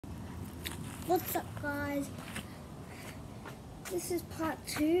What's up, guys? This is part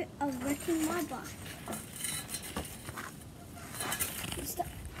 2 of wrecking my bike.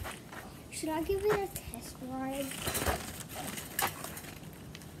 Should I give it a test ride?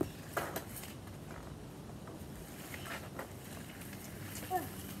 Oh,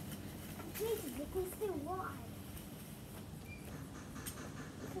 Jesus, it can still ride.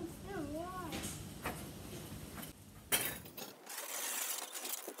 It can still ride.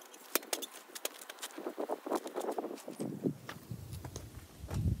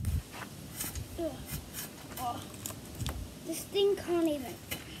 Oh, this thing can't even.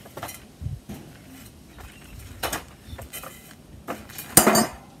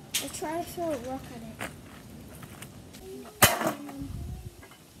 Let's try to throw a rock at it.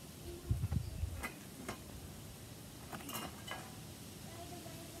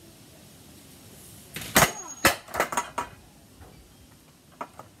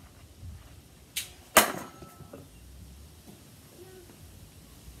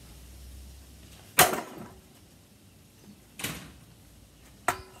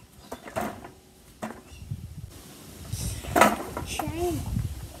 Chain.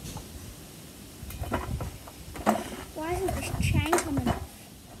 Why isn't this chain coming off?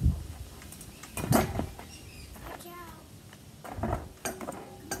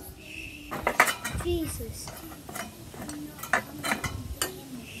 Jesus.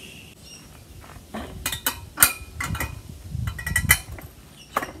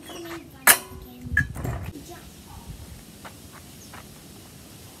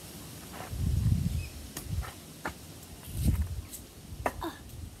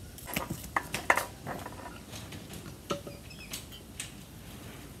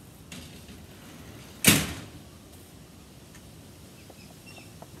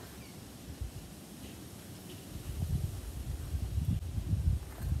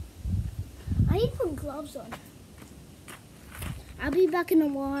 I need to put gloves on. I'll be back in a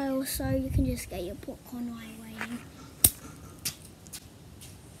while, so you can just get your popcorn while you're waiting.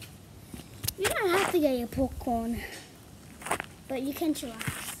 You don't have to get your popcorn, but you can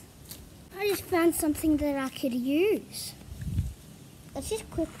chillax. I just found something that I could use. Let's just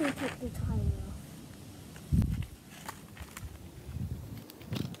quickly take the tire off.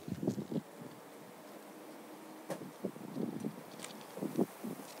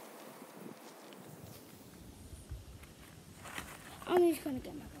 I'm just gonna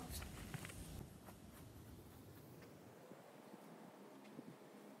get my gloves.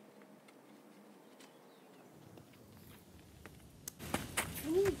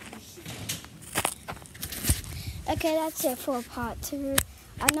 Okay, that's it for part 2.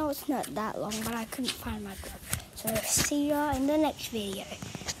 I know it's not that long, but I couldn't find my glove. So see ya in the next video,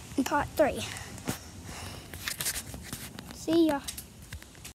 in part 3. See ya.